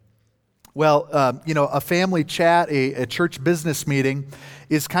Well, a family chat, a church business meeting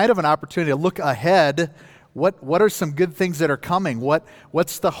is kind of an opportunity to look ahead. What are some good things that are coming?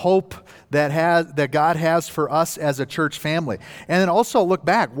 What's the hope that God has for us as a church family? And then also look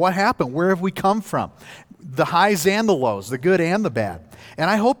back. What happened? Where have we come from? The highs and the lows, the good and the bad. And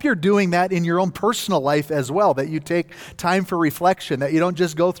I hope you're doing that in your own personal life as well, that you take time for reflection, that you don't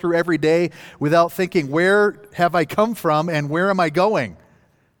just go through every day without thinking, where have I come from and where am I going?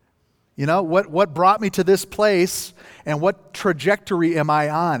 What brought me to this place and what trajectory am I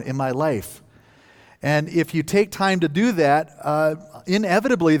on in my life? And if you take time to do that,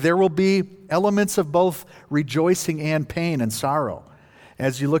 inevitably there will be elements of both rejoicing and pain and sorrow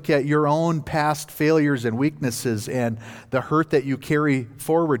as you look at your own past failures and weaknesses and the hurt that you carry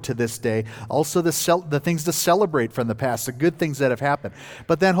forward to this day. Also the things to celebrate from the past, the good things that have happened.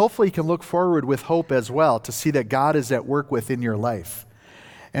 But then hopefully you can look forward with hope as well to see that God is at work within your life.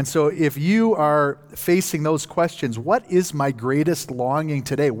 And so if you are facing those questions, what is my greatest longing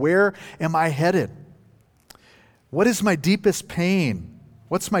today? Where am I headed? What is my deepest pain?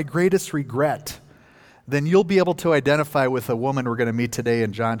 What's my greatest regret? Then you'll be able to identify with a woman we're going to meet today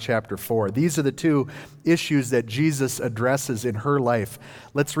in John chapter 4. These are the two issues that Jesus addresses in her life.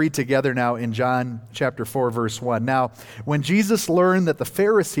 Let's read together now in John chapter 4, verse 1. Now, when Jesus learned that the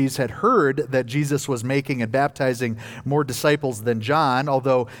Pharisees had heard that Jesus was making and baptizing more disciples than John,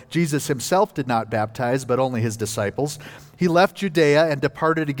 although Jesus himself did not baptize, but only his disciples, he left Judea and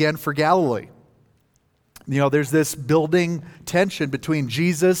departed again for Galilee. There's this building tension between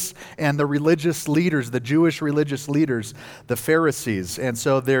Jesus and the religious leaders, the Jewish religious leaders, the Pharisees. And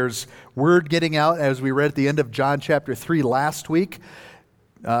so there's word getting out, as we read at the end of John chapter 3 last week.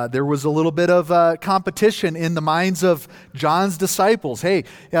 There was a little bit of competition in the minds of John's disciples. Hey,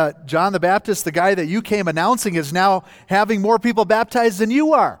 John the Baptist, the guy that you came announcing, is now having more people baptized than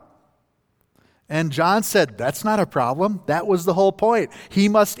you are. And John said, that's not a problem. That was the whole point. He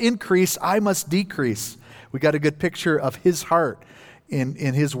must increase, I must decrease. We got a good picture of his heart in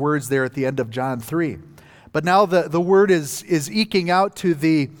his words there at the end of John 3. But now the word is eking out to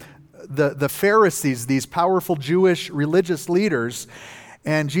the Pharisees, these powerful Jewish religious leaders,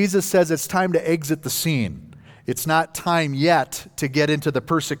 and Jesus says it's time to exit the scene. It's not time yet to get into the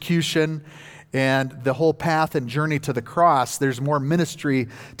persecution and the whole path and journey to the cross. There's more ministry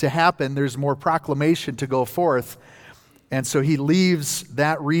to happen. There's more proclamation to go forth. And so he leaves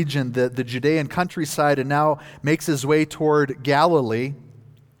that region, the Judean countryside, and now makes his way toward Galilee.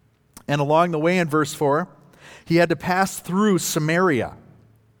 And along the way in verse 4, he had to pass through Samaria.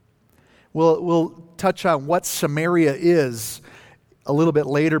 We'll touch on what Samaria is a little bit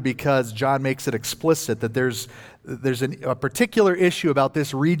later because John makes it explicit that there's a particular issue about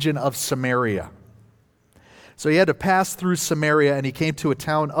this region of Samaria. So he had to pass through Samaria, and he came to a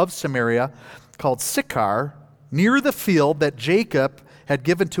town of Samaria called Sychar, near the field that Jacob had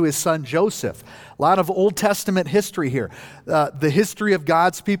given to his son Joseph. A lot of Old Testament history here. The history of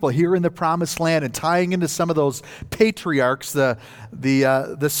God's people here in the Promised Land and tying into some of those patriarchs,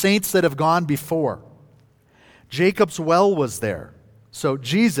 the saints that have gone before. Jacob's well was there. So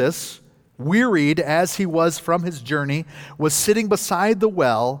Jesus, wearied as he was from his journey, was sitting beside the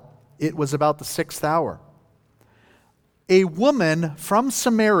well. It was about the 6th hour. A woman from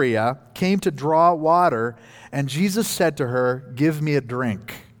Samaria came to draw water, and Jesus said to her, "Give me a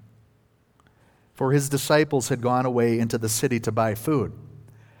drink." For his disciples had gone away into the city to buy food.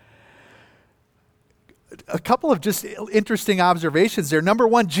 A couple of just interesting observations there. Number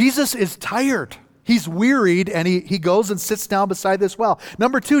one, Jesus is tired. He's wearied, and he goes and sits down beside this well.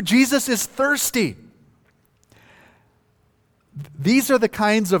 Number two, Jesus is thirsty. These are the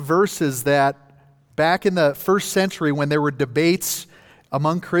kinds of verses that back in the first century, when there were debates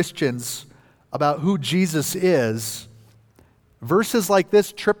among Christians about who Jesus is, verses like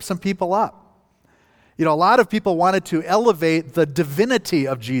this trip some people up. A lot of people wanted to elevate the divinity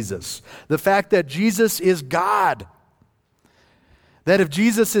of Jesus, the fact that Jesus is God. That if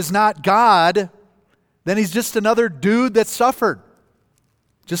Jesus is not God, then he's just another dude that suffered,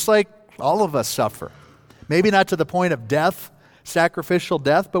 just like all of us suffer. Maybe not to the point of death, sacrificial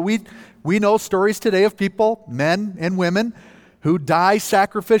death, but we know stories today of people, men and women, who die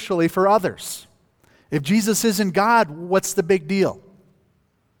sacrificially for others. If Jesus isn't God, what's the big deal?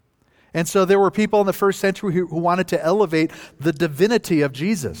 And so there were people in the first century who wanted to elevate the divinity of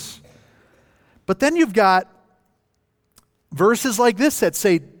Jesus. But then you've got verses like this that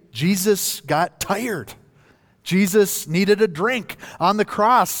say Jesus got tired. Jesus needed a drink. On the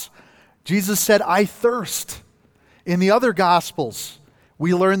cross, Jesus said, "I thirst." In the other Gospels,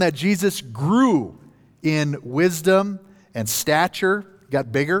 we learn that Jesus grew in wisdom and stature,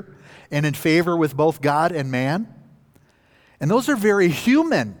 got bigger, and in favor with both God and man. And those are very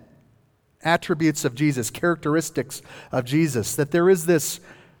human attributes of Jesus, characteristics of Jesus, that there is this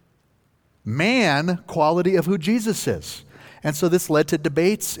man quality of who Jesus is. And so this led to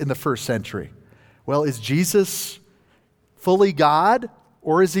debates in the first century. Well, is Jesus fully God,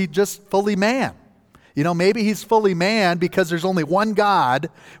 or is he just fully man? You know, maybe he's fully man because there's only one God.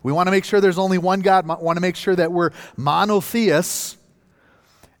 We want to make sure there's only one God. We want to make sure that we're monotheists.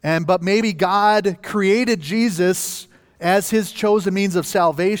 But maybe God created Jesus as his chosen means of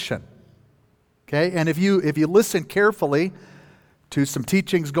salvation. Okay? And if you listen carefully to some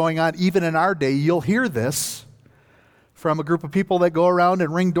teachings going on even in our day, you'll hear this from a group of people that go around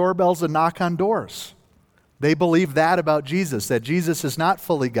and ring doorbells and knock on doors. They believe that about Jesus, that Jesus is not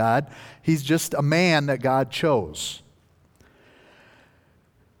fully God. He's just a man that God chose.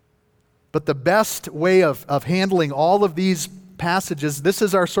 But the best way of handling all of these passages, this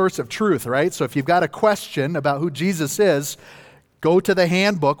is our source of truth, right? So if you've got a question about who Jesus is, go to the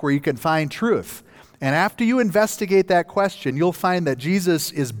handbook where you can find truth. And after you investigate that question, you'll find that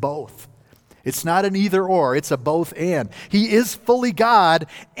Jesus is both. It's not an either or, it's a both and. He is fully God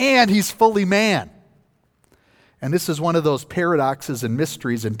and he's fully man. And this is one of those paradoxes and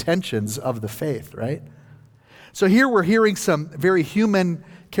mysteries and tensions of the faith, right? So here we're hearing some very human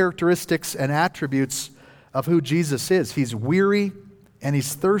characteristics and attributes of who Jesus is. He's weary and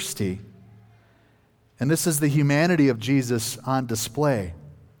he's thirsty. And this is the humanity of Jesus on display.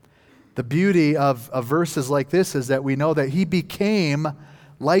 The beauty of verses like this is that we know that he became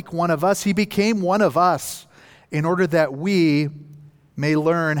like one of us. He became one of us in order that we may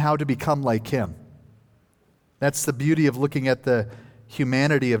learn how to become like him. That's the beauty of looking at the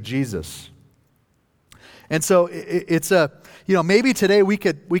humanity of Jesus. And so maybe today we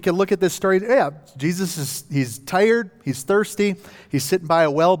could look at this story. Yeah, he's tired, he's thirsty, he's sitting by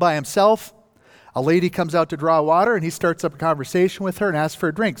a well by himself. A lady comes out to draw water and he starts up a conversation with her and asks for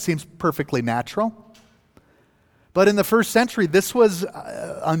a drink. Seems perfectly natural. But in the first century, this was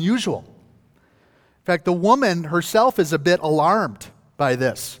unusual. In fact, the woman herself is a bit alarmed by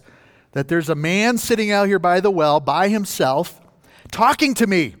this. That there's a man sitting out here by the well by himself talking to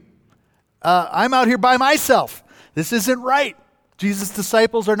me. I'm out here by myself. This isn't right. Jesus'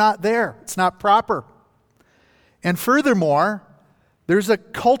 disciples are not there. It's not proper. And furthermore, there's a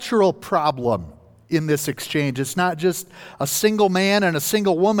cultural problem in this exchange. It's not just a single man and a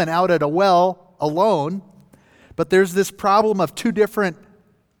single woman out at a well alone, but there's this problem of two different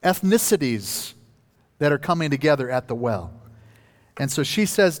ethnicities that are coming together at the well. And so she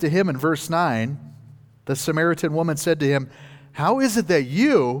says to him in verse 9, the Samaritan woman said to him, "How is it that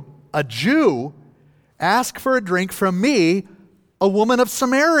you, a Jew, ask for a drink from me, a woman of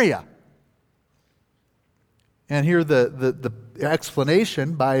Samaria?" And here the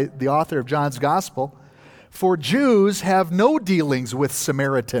explanation by the author of John's Gospel, "For Jews have no dealings with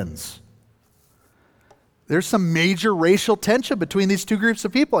Samaritans." There's some major racial tension between these two groups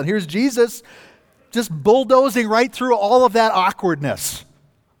of people. And here's Jesus just bulldozing right through all of that awkwardness.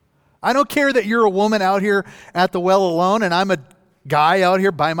 I don't care that you're a woman out here at the well alone and I'm a guy out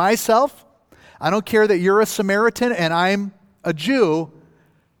here by myself. I don't care that you're a Samaritan and I'm a Jew.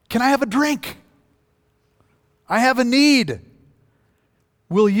 Can I have a drink? I have a need.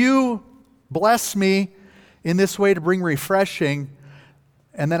 Will you bless me in this way to bring refreshing,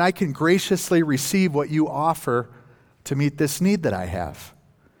 and then I can graciously receive what you offer to meet this need that I have?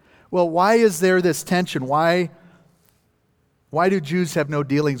 Well, why is there this tension? Why do Jews have no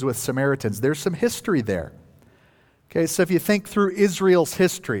dealings with Samaritans? There's some history there. Okay, so if you think through Israel's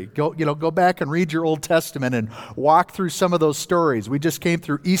history, go back and read your Old Testament and walk through some of those stories. We just came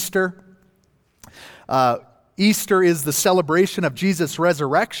through Easter. Easter is the celebration of Jesus'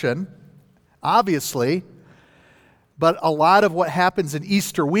 resurrection, obviously, but a lot of what happens in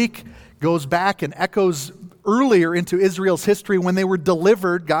Easter week goes back and echoes earlier into Israel's history when they were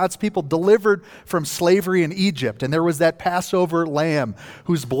delivered, God's people delivered from slavery in Egypt. And there was that Passover lamb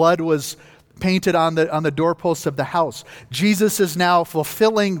whose blood was painted on the doorposts of the house. Jesus is now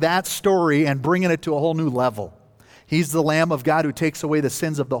fulfilling that story and bringing it to a whole new level. He's the Lamb of God who takes away the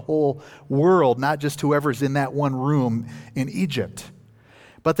sins of the whole world, not just whoever's in that one room in Egypt.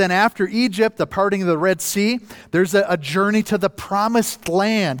 But then after Egypt, the parting of the Red Sea, there's a journey to the promised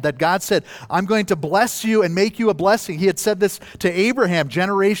land that God said, "I'm going to bless you and make you a blessing." He had said this to Abraham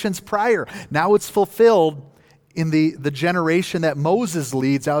generations prior. Now it's fulfilled in the generation that Moses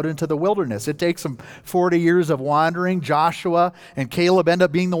leads out into the wilderness. It takes them 40 years of wandering. Joshua and Caleb end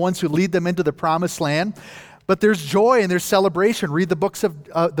up being the ones who lead them into the promised land. But there's joy and there's celebration. Read the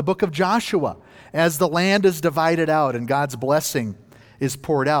book of Joshua as the land is divided out and God's blessing is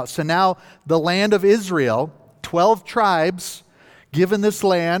poured out. So now the land of Israel, 12 tribes given this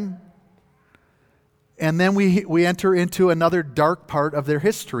land, and then we enter into another dark part of their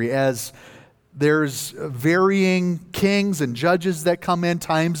history as there's varying kings and judges that come in,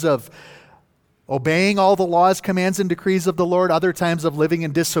 times of obeying all the laws, commands, and decrees of the Lord, other times of living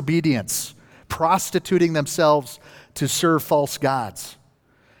in disobedience, prostituting themselves to serve false gods.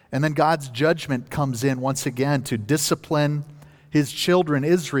 And then God's judgment comes in once again to discipline his children,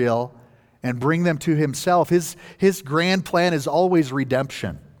 Israel, and bring them to himself. His grand plan is always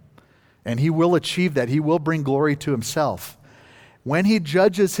redemption. And he will achieve that. He will bring glory to himself. When he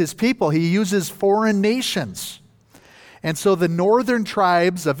judges his people, he uses foreign nations. And so the northern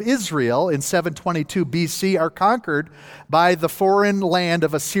tribes of Israel in 722 BC are conquered by the foreign land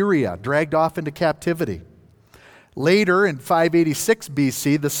of Assyria, dragged off into captivity. Later, in 586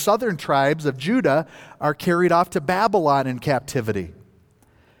 BC, the southern tribes of Judah are carried off to Babylon in captivity.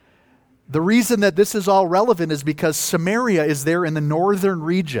 The reason that this is all relevant is because Samaria is there in the northern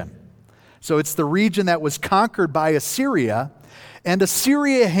region. So it's the region that was conquered by Assyria, and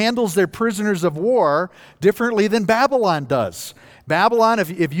Assyria handles their prisoners of war differently than Babylon does. Babylon,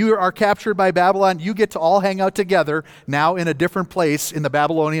 if you are captured by Babylon, you get to all hang out together now in a different place in the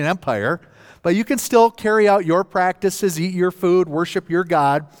Babylonian Empire, but you can still carry out your practices, eat your food, worship your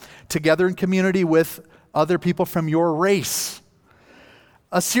God together in community with other people from your race.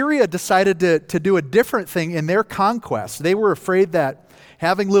 Assyria decided to do a different thing in their conquest. They were afraid that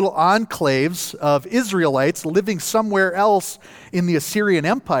having little enclaves of Israelites living somewhere else in the Assyrian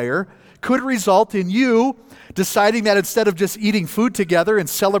Empire could result in you deciding that instead of just eating food together and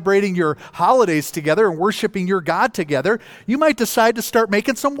celebrating your holidays together and worshiping your God together, you might decide to start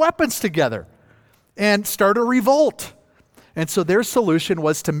making some weapons together and start a revolt. And so their solution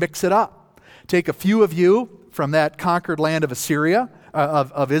was to mix it up. Take a few of you from that conquered land of Assyria,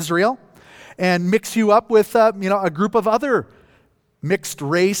 of Israel, and mix you up with a group of other mixed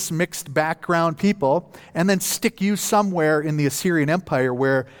race, mixed background people, and then stick you somewhere in the Assyrian Empire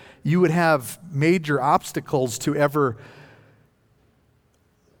where you would have major obstacles to ever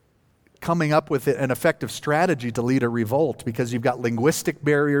coming up with an effective strategy to lead a revolt, because you've got linguistic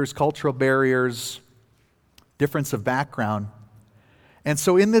barriers, cultural barriers, difference of background. And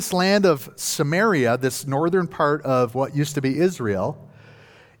so in this land of Samaria, this northern part of what used to be Israel,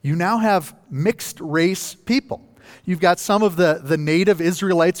 you now have mixed race people. You've got some of the native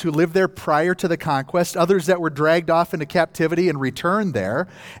Israelites who lived there prior to the conquest, others that were dragged off into captivity and returned there.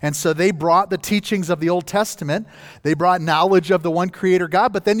 And so they brought the teachings of the Old Testament. They brought knowledge of the one Creator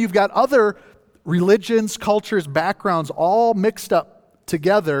God. But then you've got other religions, cultures, backgrounds all mixed up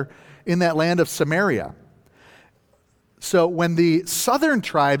together in that land of Samaria. So when the southern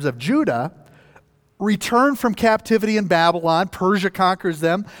tribes of Judah return from captivity in Babylon, Persia conquers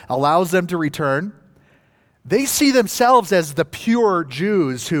them, allows them to return. They see themselves as the pure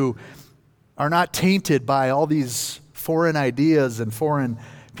Jews who are not tainted by all these foreign ideas and foreign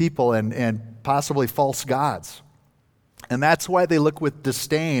people and possibly false gods. And that's why they look with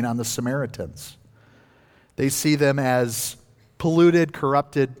disdain on the Samaritans. They see them as polluted,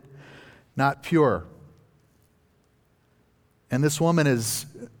 corrupted, not pure. And this woman is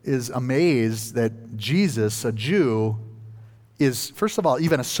amazed that Jesus, a Jew, is, first of all,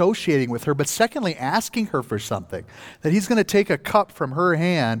 even associating with her, but secondly, asking her for something. That he's going to take a cup from her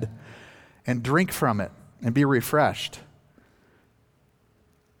hand and drink from it and be refreshed.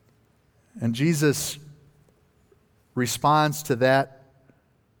 And Jesus responds to that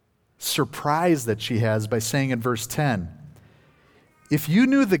surprise that she has by saying in verse 10, "If you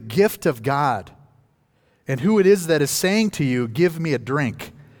knew the gift of God and who it is that is saying to you, 'Give me a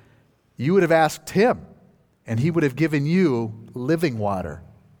drink,' you would have asked him, and he would have given you living water."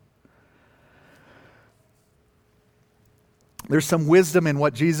 There's some wisdom in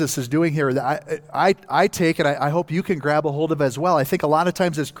what Jesus is doing here that I take, and I hope you can grab a hold of as well. I think a lot of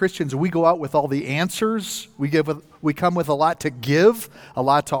times as Christians, we go out with all the answers. We come with a lot to give, a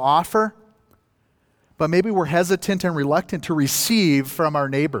lot to offer, but maybe we're hesitant and reluctant to receive from our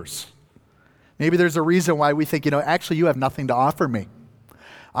neighbors. Maybe there's a reason why we think, actually you have nothing to offer me.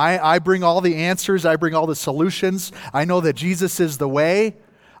 I bring all the answers. I bring all the solutions. I know that Jesus is the way.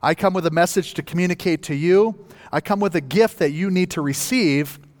 I come with a message to communicate to you. I come with a gift that you need to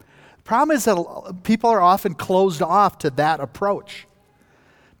receive. The problem is that people are often closed off to that approach.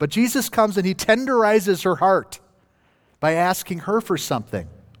 But Jesus comes and he tenderizes her heart by asking her for something,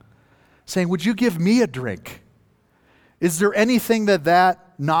 saying, "Would you give me a drink? Is there anything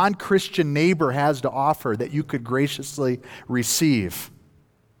that non-Christian neighbor has to offer that you could graciously receive?"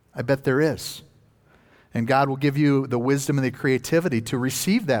 I bet there is. And God will give you the wisdom and the creativity to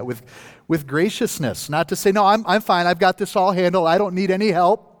receive that with graciousness. Not to say, no, I'm fine, I've got this all handled, I don't need any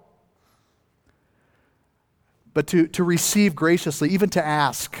help. But to receive graciously, even to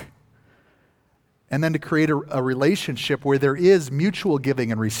ask. And then to create a relationship where there is mutual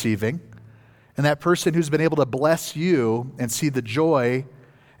giving and receiving. And that person who's been able to bless you and see the joy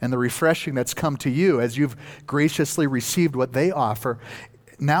and the refreshing that's come to you as you've graciously received what they offer,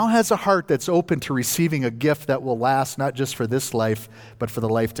 now has a heart that's open to receiving a gift that will last not just for this life, but for the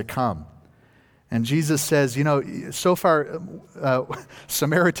life to come. And Jesus says, so far,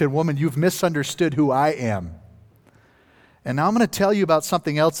 Samaritan woman, you've misunderstood who I am. And now I'm going to tell you about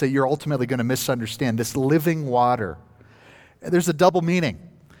something else that you're ultimately going to misunderstand, this living water. There's a double meaning.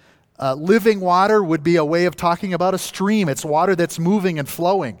 Living water would be a way of talking about a stream. It's water that's moving and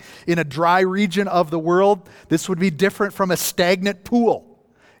flowing. In a dry region of the world, this would be different from a stagnant pool,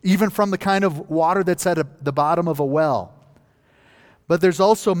 even from the kind of water that's at the bottom of a well. But there's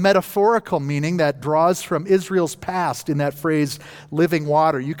also metaphorical meaning that draws from Israel's past in that phrase, living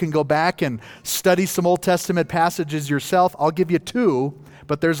water. You can go back and study some Old Testament passages yourself. I'll give you two,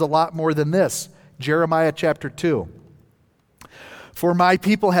 but there's a lot more than this. Jeremiah chapter 2. For my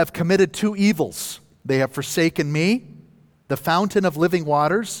people have committed two evils. They have forsaken me, the fountain of living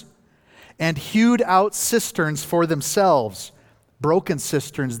waters, and hewed out cisterns for themselves, broken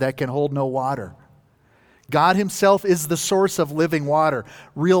cisterns that can hold no water. God himself is the source of living water,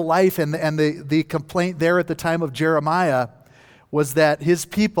 real life. And the complaint there at the time of Jeremiah was that his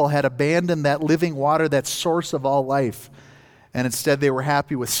people had abandoned that living water, that source of all life. And instead they were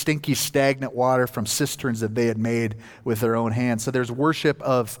happy with stinky, stagnant water from cisterns that they had made with their own hands. So there's worship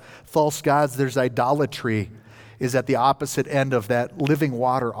of false gods. There's idolatry is at the opposite end of that living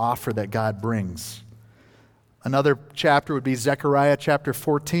water offer that God brings. Another chapter would be Zechariah chapter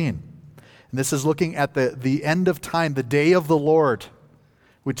 14. And this is looking at the end of time, the day of the Lord,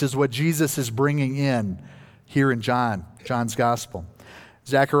 which is what Jesus is bringing in here in John's gospel.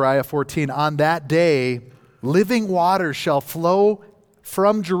 Zechariah 14, on that day, living waters shall flow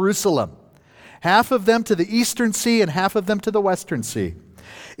from Jerusalem, half of them to the eastern sea and half of them to the western sea.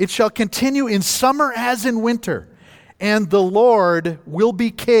 It shall continue in summer as in winter, and the Lord will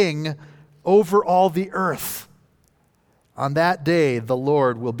be king over all the earth. On that day, the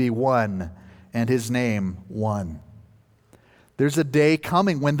Lord will be one, and his name one. There's a day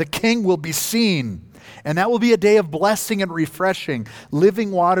coming when the king will be seen, and that will be a day of blessing and refreshing,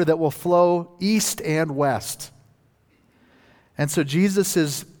 living water that will flow east and west. And so Jesus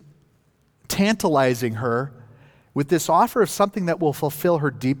is tantalizing her with this offer of something that will fulfill her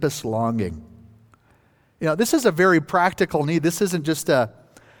deepest longing. This is a very practical need. This isn't just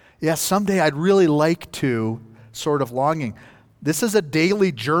someday I'd really like to sort of longing. This is a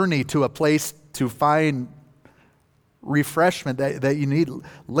daily journey to a place to find refreshment that you need,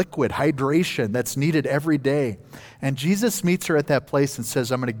 liquid, hydration that's needed every day. And Jesus meets her at that place and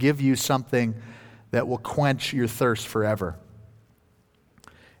says, I'm going to give you something that will quench your thirst forever.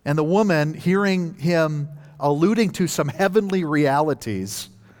 And the woman, hearing him alluding to some heavenly realities,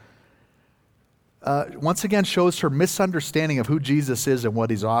 once again shows her misunderstanding of who Jesus is and what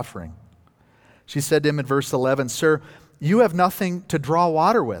he's offering. She said to him in verse 11, Sir, you have nothing to draw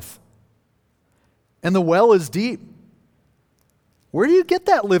water with, and the well is deep. Where do you get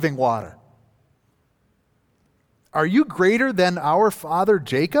that living water? Are you greater than our father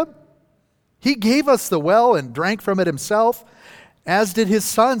Jacob? He gave us the well and drank from it himself, as did his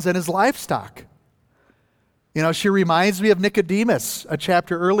sons and his livestock. She reminds me of Nicodemus, a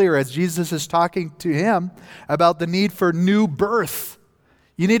chapter earlier, as Jesus is talking to him about the need for new birth.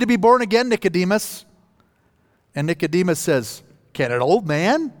 You need to be born again, Nicodemus. And Nicodemus says, can an old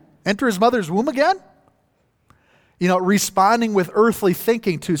man enter his mother's womb again? Responding with earthly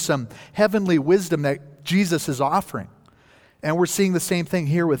thinking to some heavenly wisdom that Jesus is offering. And we're seeing the same thing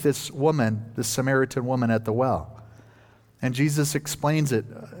here with this woman, this Samaritan woman at the well. And Jesus explains it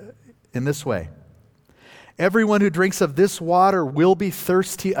in this way. Everyone who drinks of this water will be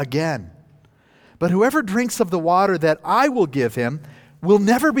thirsty again. But whoever drinks of the water that I will give him will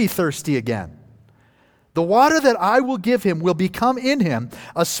never be thirsty again. The water that I will give him will become in him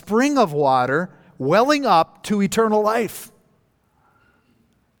a spring of water welling up to eternal life.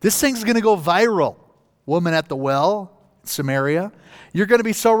 This thing's going to go viral. Woman at the well, Samaria. You're going to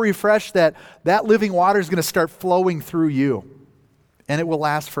be so refreshed that living water is going to start flowing through you. And it will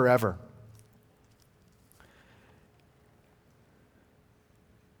last forever.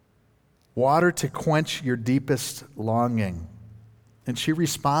 Water to quench your deepest longing. And she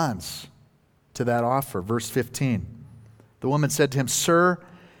responds to that offer. Verse 15. The woman said to him, Sir,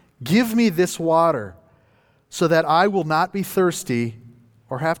 give me this water so that I will not be thirsty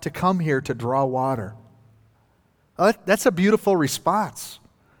or have to come here to draw water. That's a beautiful response.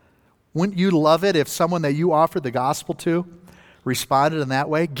 Wouldn't you love it if someone that you offered the gospel to responded in that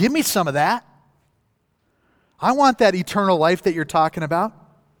way? Give me some of that. I want that eternal life that you're talking about.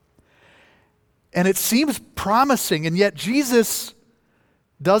 And it seems promising, and yet Jesus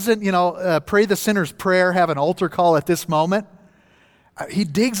doesn't, pray the sinner's prayer, have an altar call at this moment. He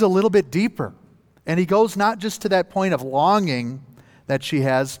digs a little bit deeper, and he goes not just to that point of longing that she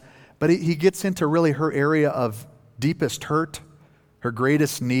has, but he gets into really her area of deepest hurt, her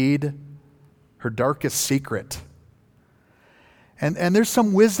greatest need, her darkest secret. And there's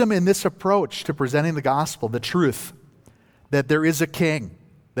some wisdom in this approach to presenting the gospel, the truth, that there is a king,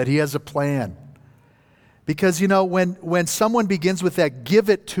 that he has a plan. Because, when someone begins with that, give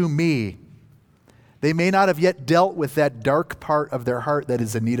it to me, they may not have yet dealt with that dark part of their heart that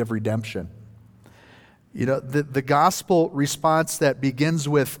is in need of redemption. The gospel response that begins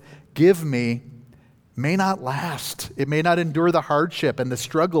with, give me, may not last. It may not endure the hardship and the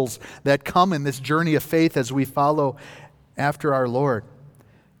struggles that come in this journey of faith as we follow after our Lord.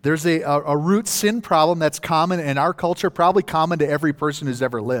 There's a root sin problem that's common in our culture, probably common to every person who's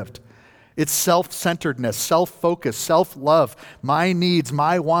ever lived. It's self-centeredness, self-focus, self-love, my needs,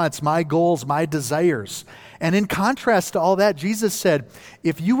 my wants, my goals, my desires. And in contrast to all that, Jesus said,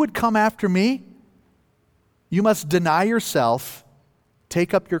 if you would come after me, you must deny yourself,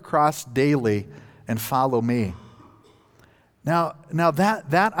 take up your cross daily, and follow me. Now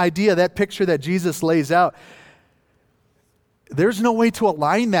that idea, that picture that Jesus lays out, there's no way to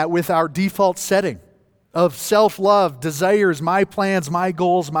align that with our default setting of self-love, desires, my plans, my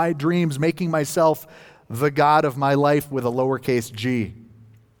goals, my dreams, making myself the God of my life with a lowercase g.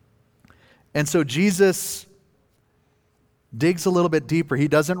 And so Jesus digs a little bit deeper. He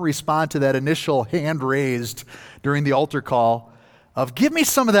doesn't respond to that initial hand raised during the altar call of, give me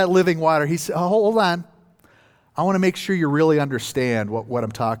some of that living water. He said, hold on. I want to make sure you really understand what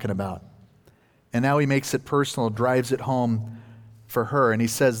I'm talking about. And now he makes it personal, drives it home for her, and he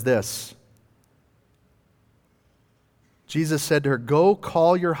says this. Jesus said to her, go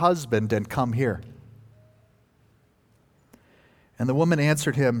call your husband and come here. And the woman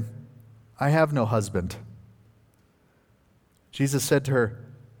answered him, I have no husband. Jesus said to her,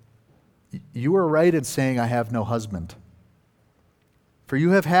 you are right in saying I have no husband. For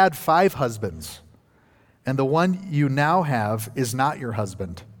you have had 5 husbands, and the one you now have is not your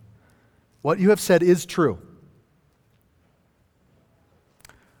husband. What you have said is true.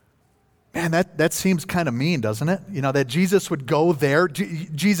 Man, that seems kind of mean, doesn't it? That Jesus would go there.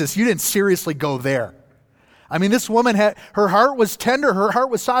 Jesus, you didn't seriously go there. I mean, this woman her heart was tender, her heart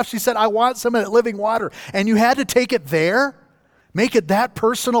was soft. She said, I want some of that living water. And you had to take it there? Make it that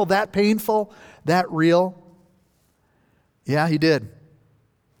personal, that painful, that real? Yeah, he did.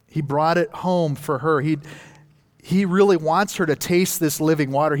 He brought it home for her. He really wants her to taste this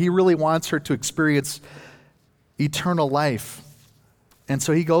living water. He really wants her to experience eternal life. And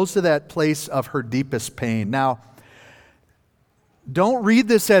so he goes to that place of her deepest pain. Now, don't read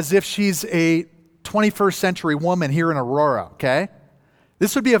this as if she's a 21st century woman here in Aurora, okay?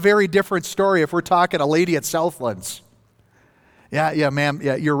 This would be a very different story if we're talking a lady at Southlands. Yeah, ma'am,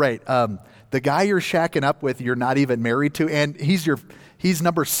 yeah, you're right. The guy you're shacking up with, you're not even married to, and he's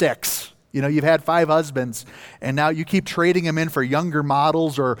number 6. You've had 5 husbands, and now you keep trading him in for younger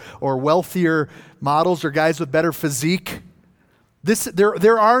models or wealthier models or guys with better physique.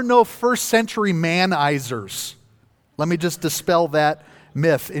 There are no first century manizers. Let me just dispel that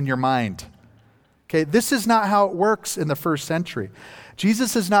myth in your mind. Okay, this is not how it works in the first century.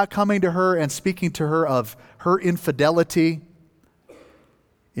 Jesus is not coming to her and speaking to her of her infidelity,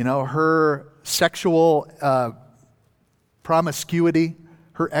 her sexual promiscuity,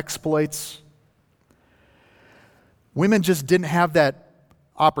 her exploits. Women just didn't have that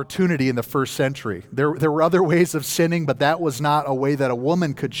opportunity in the first century. There were other ways of sinning, but that was not a way that a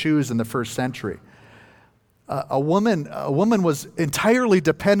woman could choose in the first century. A woman was entirely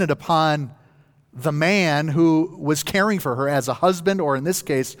dependent upon the man who was caring for her as a husband, or in this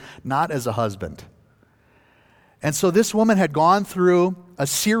case, not as a husband. And so this woman had gone through a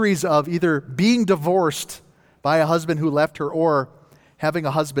series of either being divorced by a husband who left her or having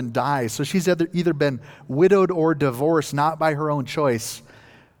a husband die. So she's either been widowed or divorced, not by her own choice,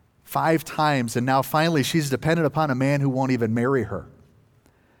 5 times, and now finally she's dependent upon a man who won't even marry her.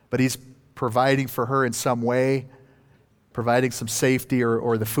 But he's providing for her in some way, providing some safety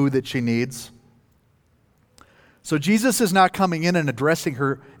or the food that she needs. So Jesus is not coming in and addressing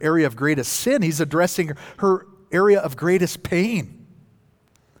her area of greatest sin. He's addressing her area of greatest pain.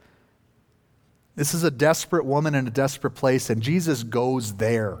 This is a desperate woman in a desperate place, and Jesus goes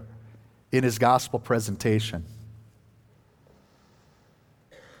there in his gospel presentation.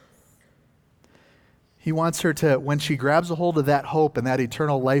 He wants her to, when she grabs a hold of that hope and that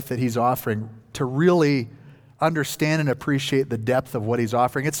eternal life that he's offering, to really understand and appreciate the depth of what he's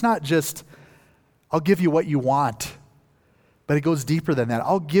offering. It's not just, I'll give you what you want, but it goes deeper than that.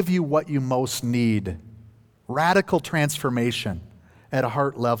 I'll give you what you most need. Radical transformation at a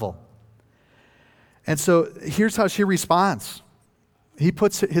heart level. And so here's how she responds. He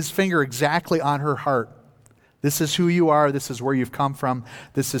puts his finger exactly on her heart. This is who you are. This is where you've come from.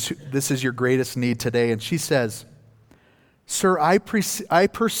 This is your greatest need today. And she says, "Sir, I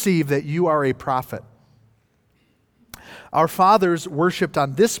perceive that you are a prophet. Our fathers worshipped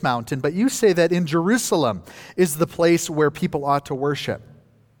on this mountain, but you say that in Jerusalem is the place where people ought to worship."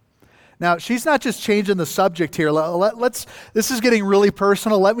 Now, she's not just changing the subject here. This is getting really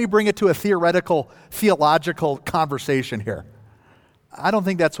personal. Let me bring it to a theological conversation here. I don't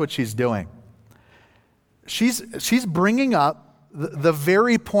think that's what she's doing. She's bringing up the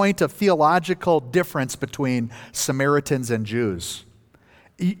very point of theological difference between Samaritans and Jews.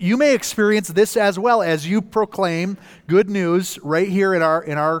 You may experience this as well as you proclaim good news right here in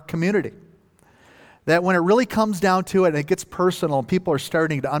our community. That when it really comes down to it and it gets personal and people are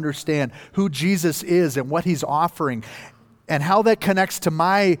starting to understand who Jesus is and what he's offering and how that connects to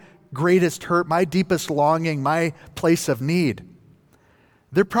my greatest hurt, my deepest longing, my place of need,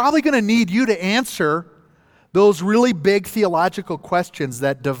 they're probably going to need you to answer those really big theological questions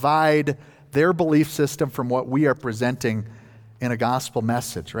that divide their belief system from what we are presenting in a gospel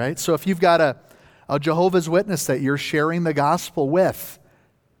message, right? So if you've got a Jehovah's Witness that you're sharing the gospel with,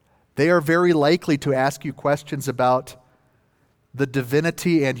 they are very likely to ask you questions about the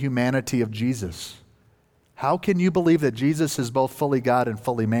divinity and humanity of Jesus. How can you believe that Jesus is both fully God and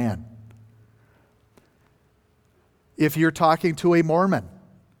fully man? If you're talking to a Mormon,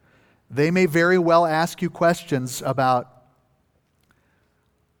 they may very well ask you questions about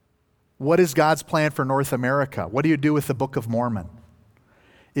what is God's plan for North America? What do you do with the Book of Mormon?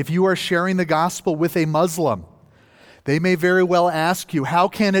 If you are sharing the gospel with a Muslim, they may very well ask you, how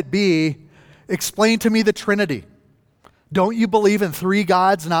can it be? Explain to me the Trinity. Don't you believe in three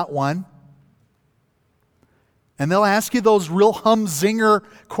gods, not one? And they'll ask you those real humzinger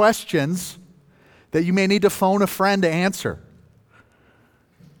questions that you may need to phone a friend to answer.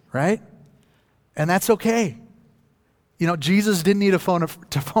 Right? And that's okay. You know, Jesus didn't need to phone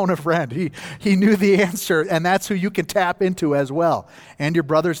a friend. He knew the answer, and that's who you can tap into as well, and your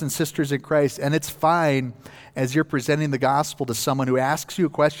brothers and sisters in Christ. And it's fine as you're presenting the gospel to someone who asks you a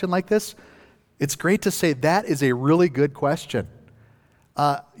question like this. It's great to say, that is a really good question.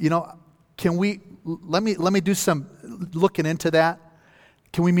 Let me do some looking into that.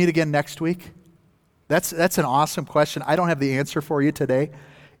 Can we meet again next week? That's an awesome question. I don't have the answer for you today.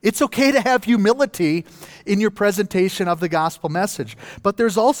 It's okay to have humility in your presentation of the gospel message. But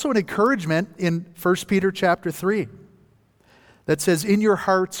there's also an encouragement in 1 Peter chapter 3 that says, "In your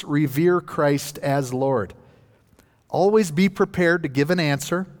hearts revere Christ as Lord. Always be prepared to give an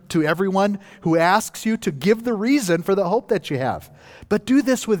answer to everyone who asks you to give the reason for the hope that you have. But do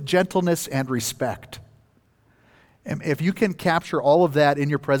this with gentleness and respect." And if you can capture all of that in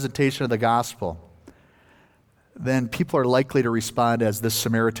your presentation of the gospel, then people are likely to respond as this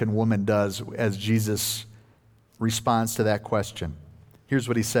Samaritan woman does as Jesus responds to that question. Here's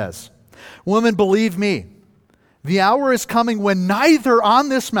what he says. "Woman, believe me, the hour is coming when neither on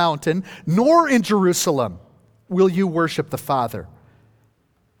this mountain nor in Jerusalem will you worship the Father.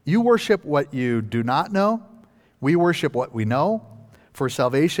 You worship what you do not know. We worship what we know, for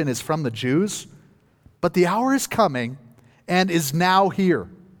salvation is from the Jews. But the hour is coming and is now here,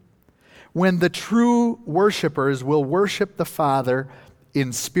 when the true worshipers will worship the Father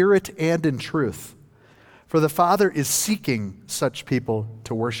in spirit and in truth. For the Father is seeking such people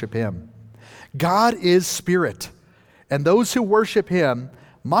to worship him. God is spirit, and those who worship him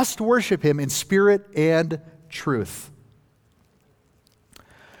must worship him in spirit and truth."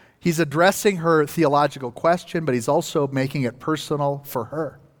 He's addressing her theological question, but he's also making it personal for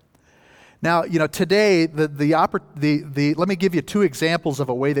her. Now, today, let me give you two examples of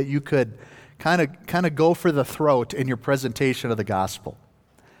a way that you could kind of go for the throat in your presentation of the gospel.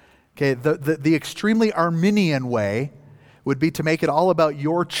 Okay, the extremely Arminian way would be to make it all about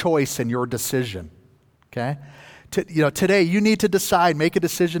your choice and your decision. Okay, today you need to decide, make a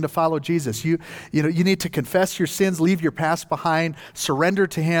decision to follow Jesus. You need to confess your sins, leave your past behind, surrender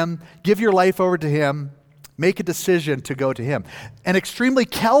to him, give your life over to him. Make a decision to go to him. An extremely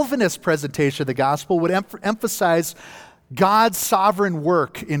Calvinist presentation of the gospel would emphasize God's sovereign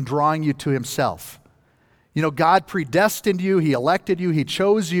work in drawing you to himself. You know, God predestined you, he elected you, he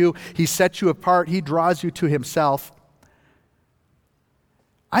chose you, he set you apart, he draws you to himself.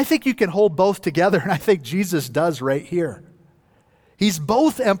 I think you can hold both together, and I think Jesus does right here. He's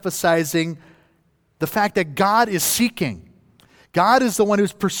both emphasizing the fact that God is seeking. God is the one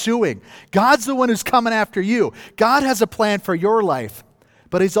who's pursuing. God's the one who's coming after you. God has a plan for your life.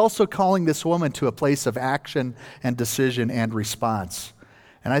 But he's also calling this woman to a place of action and decision and response.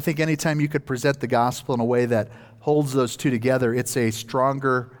 And I think anytime you could present the gospel in a way that holds those two together, it's a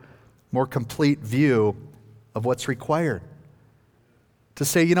stronger, more complete view of what's required. To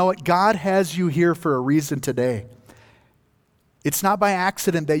say, you know what, God has you here for a reason today. It's not by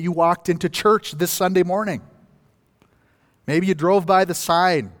accident that you walked into church this Sunday morning. Maybe you drove by the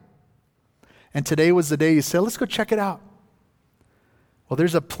sign, and today was the day you said, let's go check it out. Well,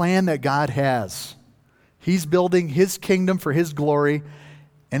 there's a plan that God has. He's building his kingdom for his glory,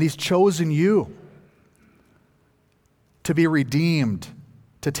 and he's chosen you to be redeemed,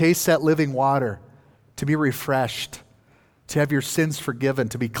 to taste that living water, to be refreshed, to have your sins forgiven,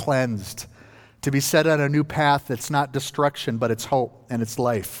 to be cleansed, to be set on a new path that's not destruction, but it's hope and it's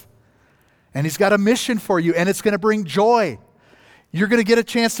life. And he's got a mission for you, and it's going to bring joy. You're going to get a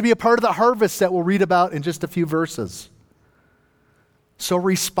chance to be a part of the harvest that we'll read about in just a few verses. So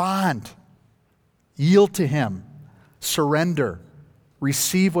respond, yield to him, surrender,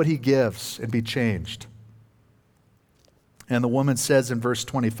 receive what he gives, and be changed. And the woman says in verse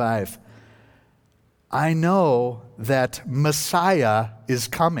 25, I know that Messiah is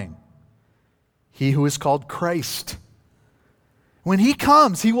coming, he who is called Christ. When he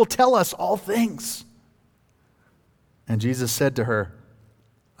comes, he will tell us all things. And Jesus said to her,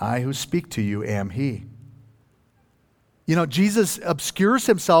 I who speak to you am he. You know, Jesus obscures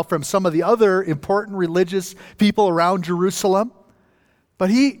himself from some of the other important religious people around Jerusalem, but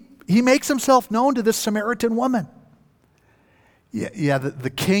he makes himself known to this Samaritan woman.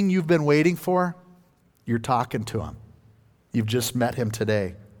 The king you've been waiting for, you're talking to him. You've just met him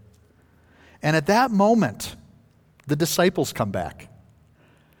today. And at that moment, the disciples come back.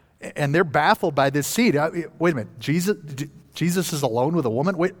 And they're baffled by this scene. Wait a minute, Jesus is alone with a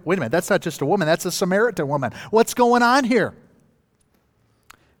woman? Wait a minute, that's not just a woman, that's a Samaritan woman. What's going on here?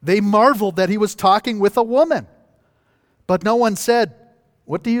 They marveled that he was talking with a woman. But no one said,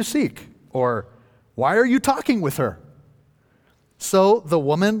 what do you seek? Or, why are you talking with her? So the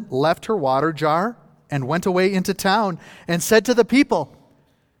woman left her water jar and went away into town and said to the people,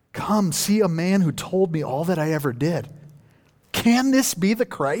 come see a man who told me all that I ever did. Can this be the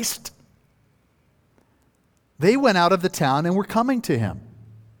Christ? They went out of the town and were coming to him.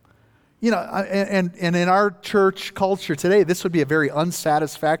 You know, and in our church culture today, this would be a very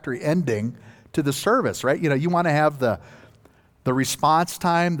unsatisfactory ending to the service, right? You know, you want to have the response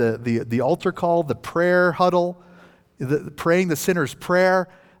time, the altar call, the prayer huddle, praying the sinner's prayer.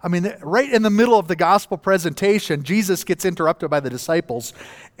 I mean, right in the middle of the gospel presentation, Jesus gets interrupted by the disciples,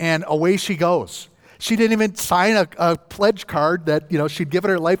 and away she goes. She didn't even sign a pledge card that, you know, she'd given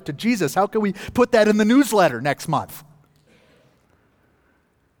her life to Jesus. How can we put that in the newsletter next month?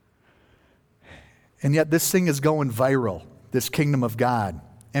 And yet this thing is going viral, this kingdom of God.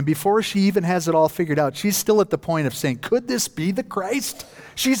 And before she even has it all figured out, she's still at the point of saying, could this be the Christ?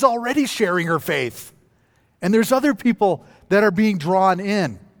 She's already sharing her faith. And there's other people that are being drawn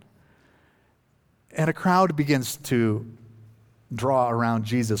in. And a crowd begins to draw around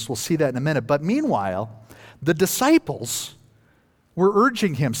Jesus. We'll see that in a minute. But meanwhile, the disciples were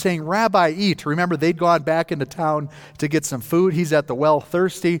urging him, saying, Rabbi, eat. Remember, they'd gone back into town to get some food. He's at the well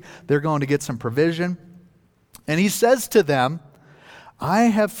thirsty. They're going to get some provision. And he says to them, I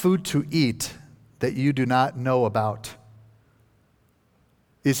have food to eat that you do not know about.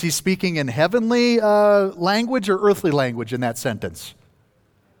 Is he speaking in heavenly language or earthly language in that sentence?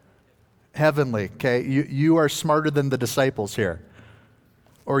 Heavenly, okay? You are smarter than the disciples here.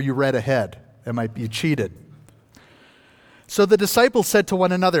 Or you read ahead. You cheated. So the disciples said to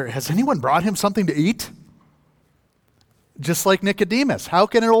one another, has anyone brought him something to eat? Just like Nicodemus. How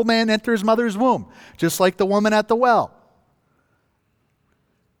can an old man enter his mother's womb? Just like the woman at the well.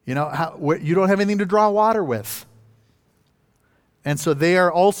 You know, you don't have anything to draw water with. And so they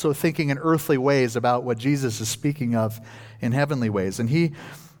are also thinking in earthly ways about what Jesus is speaking of in heavenly ways. And he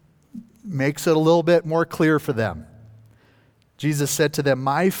makes it a little bit more clear for them. Jesus said to them,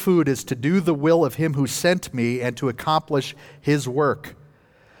 my food is to do the will of him who sent me and to accomplish his work.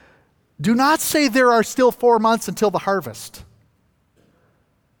 Do not say there are still 4 months until the harvest.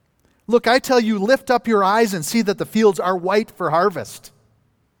 Look, I tell you, lift up your eyes and see that the fields are white for harvest.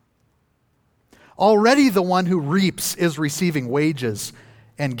 Already the one who reaps is receiving wages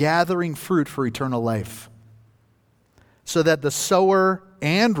and gathering fruit for eternal life, so that the sower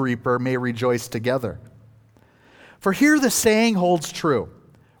and reaper may rejoice together. For here the saying holds true,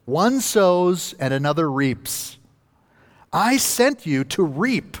 one sows and another reaps. I sent you to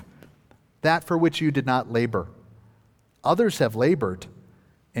reap that for which you did not labor. Others have labored,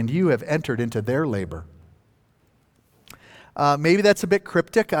 and you have entered into their labor. Maybe that's a bit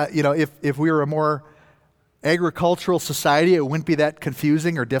cryptic. If we were a more agricultural society, it wouldn't be that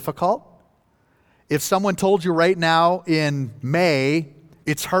confusing or difficult. If someone told you right now in May,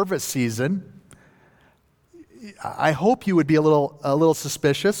 it's harvest season, I hope you would be a little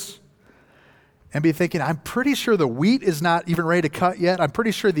suspicious and be thinking, I'm pretty sure the wheat is not even ready to cut yet. I'm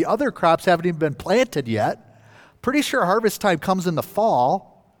pretty sure the other crops haven't even been planted yet. Pretty sure harvest time comes in the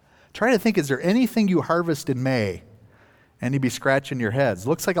fall. Trying to think, is there anything you harvest in May? And you'd be scratching your heads.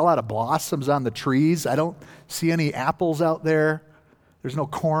 Looks like a lot of blossoms on the trees. I don't see any apples out there. There's no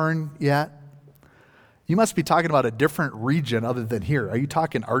corn yet. You must be talking about a different region other than here. Are you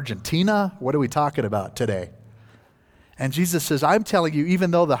talking Argentina? What are we talking about today? And Jesus says, I'm telling you,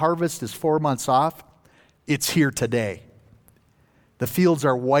 even though the harvest is 4 months off, it's here today. The fields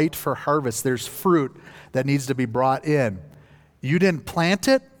are white for harvest. There's fruit that needs to be brought in. You didn't plant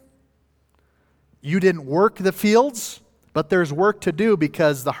it. You didn't work the fields. But there's work to do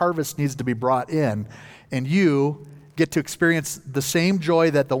because the harvest needs to be brought in. And you get to experience the same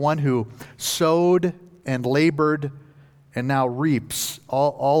joy that the one who sowed and labored and now reaps.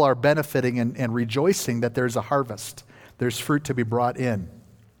 All are benefiting and rejoicing that there's a harvest. There's fruit to be brought in.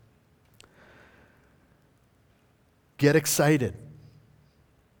 Get excited.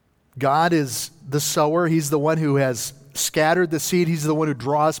 God is the sower. He's the one who has scattered the seed. He's the one who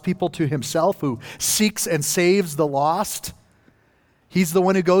draws people to himself, who seeks and saves the lost. He's the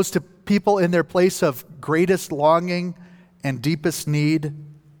one who goes to people in their place of greatest longing and deepest need.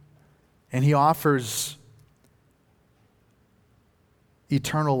 And he offers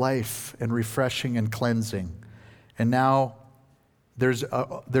eternal life and refreshing and cleansing. And now there's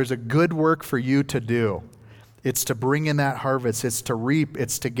a good work for you to do. It's to bring in that harvest. It's to reap.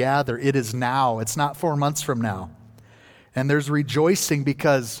 It's to gather. It is now. It's not 4 months from now. And there's rejoicing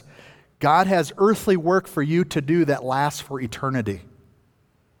because God has earthly work for you to do that lasts for eternity.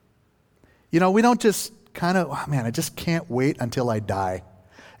 We don't just kind of, I just can't wait until I die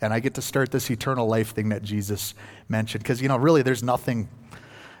and I get to start this eternal life thing that Jesus mentioned. Because, really there's nothing,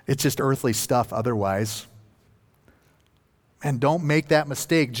 it's just earthly stuff otherwise. And don't make that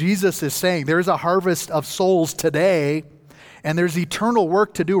mistake. Jesus is saying there's a harvest of souls today, and there's eternal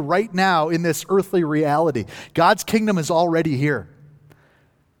work to do right now in this earthly reality. God's kingdom is already here.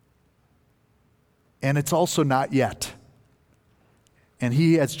 And it's also not yet. And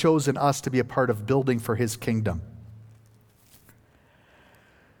he has chosen us to be a part of building for his kingdom.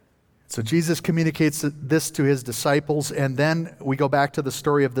 So Jesus communicates this to his disciples, and then we go back to the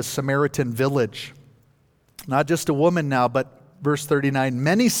story of the Samaritan village. Not just a woman now, but verse 39,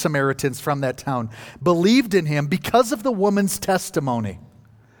 many Samaritans from that town believed in him because of the woman's testimony.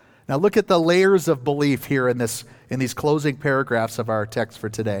 Now look at the layers of belief here in these closing paragraphs of our text for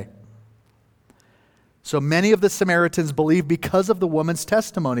today. So many of the Samaritans believed because of the woman's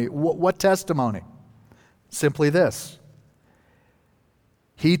testimony. What testimony? Simply this.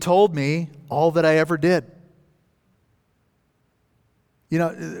 He told me all that I ever did.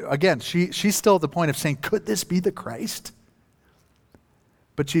 Again, she's still at the point of saying, could this be the Christ?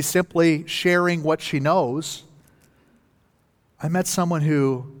 But she's simply sharing what she knows. I met someone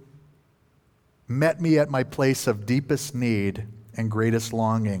who met me at my place of deepest need and greatest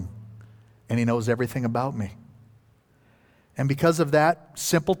longing, and he knows everything about me. And because of that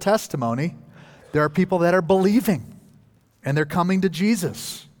simple testimony, there are people that are believing, and they're coming to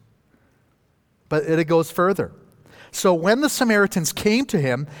Jesus. But it goes further. So when the Samaritans came to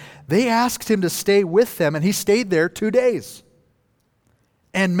him, they asked him to stay with them, and he stayed there 2 days.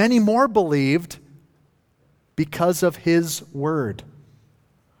 And many more believed because of his word.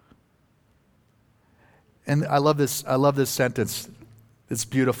 And I love this sentence. It's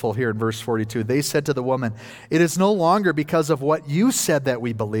beautiful here in verse 42. They said to the woman, "It is no longer because of what you said that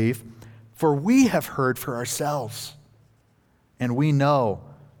we believe, for we have heard for ourselves. And we know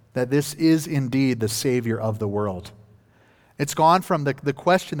that this is indeed the Savior of the world." It's gone from the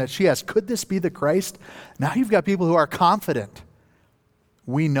question that she asked, could this be the Christ? Now you've got people who are confident.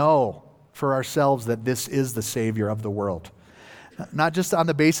 We know for ourselves that this is the Savior of the world. not just on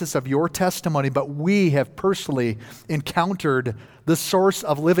the basis of your testimony, but we have personally encountered the source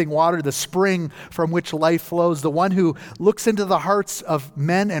of living water, the spring from which life flows, the one who looks into the hearts of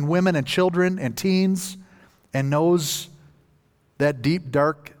men and women and children and teens and knows that deep,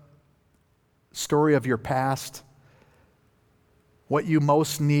 dark story of your past, what you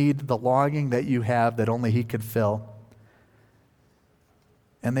most need, the longing that you have that only He can fill.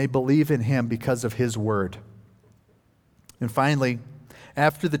 And they believe in Him because of His word. And finally,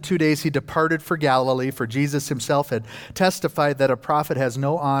 after the 2 days, He departed for Galilee, for Jesus Himself had testified that a prophet has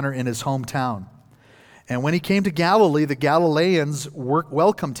no honor in his hometown. And when He came to Galilee, the Galileans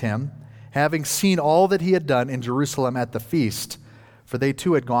welcomed Him, having seen all that He had done in Jerusalem at the feast, for they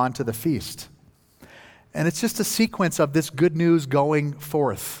too had gone to the feast. And it's just a sequence of this good news going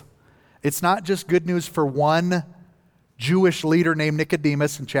forth. It's not just good news for one Jewish leader named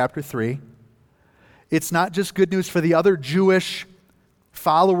Nicodemus in chapter 3. It's not just good news for the other Jewish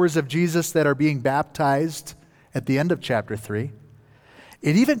followers of Jesus that are being baptized at the end of chapter 3.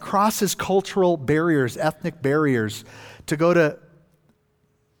 It even crosses cultural barriers, ethnic barriers, to go to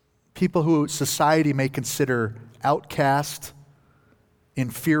people who society may consider outcast,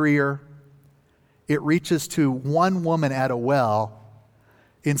 inferior. It reaches to one woman at a well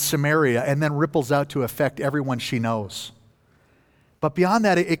in Samaria and then ripples out to affect everyone she knows. But beyond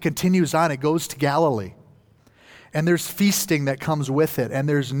that, it continues on. It goes to Galilee. And there's feasting that comes with it, and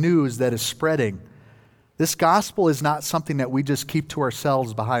there's news that is spreading. This gospel is not something that we just keep to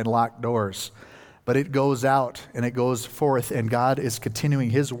ourselves behind locked doors, but it goes out and it goes forth, and God is continuing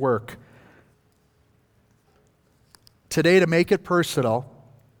His work. Today, to make it personal,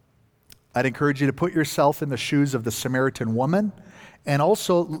 I'd encourage you to put yourself in the shoes of the Samaritan woman, and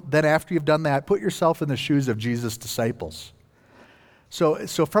also then after you've done that, put yourself in the shoes of Jesus' disciples. So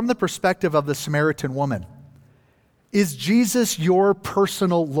from the perspective of the Samaritan woman, is Jesus your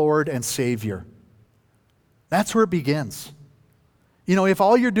personal Lord and Savior? That's where it begins. You know, if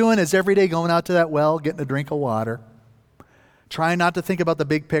all you're doing is every day going out to that well, getting a drink of water, trying not to think about the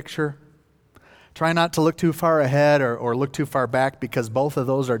big picture, trying not to look too far ahead or look too far back, because both of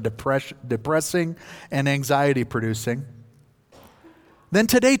those are depressing and anxiety producing, then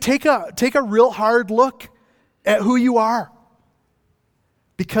today take a real hard look at who you are.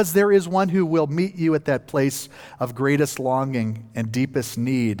 Because there is one who will meet you at that place of greatest longing and deepest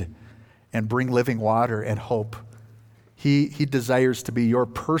need and bring living water and hope. He desires to be your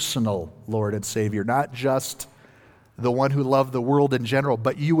personal Lord and Savior, not just the one who loved the world in general,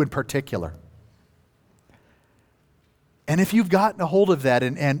 but you in particular. And if you've gotten a hold of that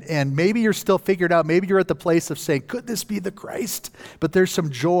and maybe you're still figured out, maybe you're at the place of saying, could this be the Christ? But there's some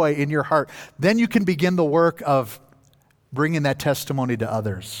joy in your heart. Then you can begin the work of bringing that testimony to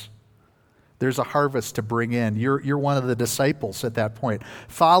others. There's a harvest to bring in. You're one of the disciples at that point.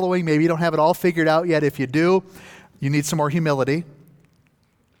 Following, maybe you don't have it all figured out yet. If you do, you need some more humility.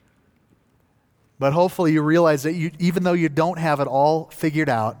 But hopefully you realize that even though you don't have it all figured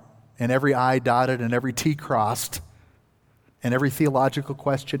out, and every I dotted and every T crossed, and every theological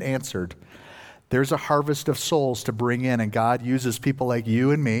question answered, there's a harvest of souls to bring in, and God uses people like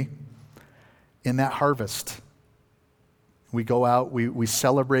you and me in that harvest. We go out, we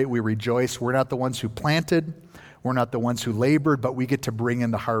celebrate, we rejoice. We're not the ones who planted, we're not the ones who labored, but we get to bring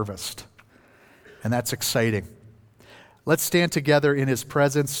in the harvest. And that's exciting. Let's stand together in His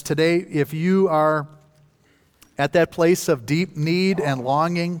presence. Today, if you are at that place of deep need and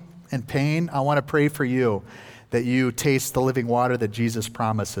longing and pain, I want to pray for you that you taste the living water that Jesus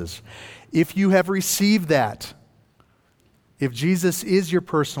promises. If you have received that, if Jesus is your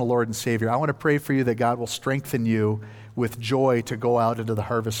personal Lord and Savior, I want to pray for you that God will strengthen you with joy to go out into the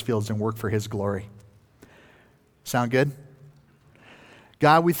harvest fields and work for His glory. Sound good?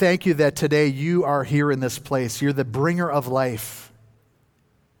 God, we thank you that today you are here in this place. You're the bringer of life.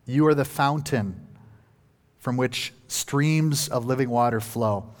 You are the fountain from which streams of living water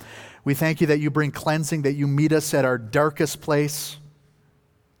flow. We thank you that you bring cleansing, that you meet us at our darkest place,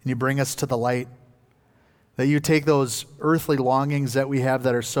 and you bring us to the light. That you take those earthly longings that we have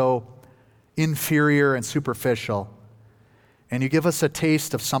that are so inferior and superficial, and you give us a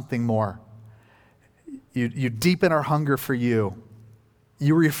taste of something more. You deepen our hunger for you.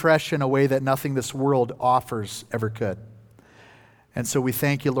 You refresh in a way that nothing this world offers ever could. And so we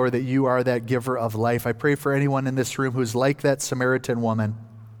thank you, Lord, that you are that giver of life. I pray for anyone in this room who's like that Samaritan woman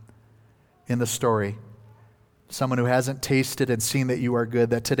in the story, someone who hasn't tasted and seen that you are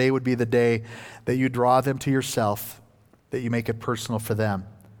good, that today would be the day that you draw them to yourself, that you make it personal for them.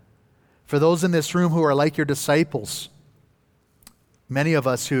 For those in this room who are like your disciples, many of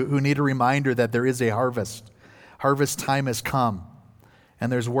us who need a reminder that there is a harvest Harvest time has come,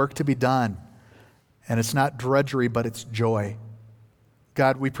 and there's work to be done. And it's not drudgery, but it's joy.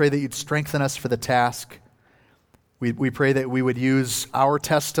 God, we pray that you'd strengthen us for the task. We pray that we would use our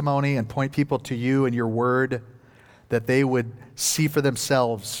testimony and point people to you and your word, that they would see for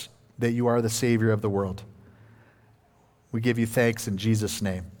themselves that you are the Savior of the world. We give you thanks in Jesus'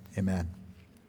 name. Amen.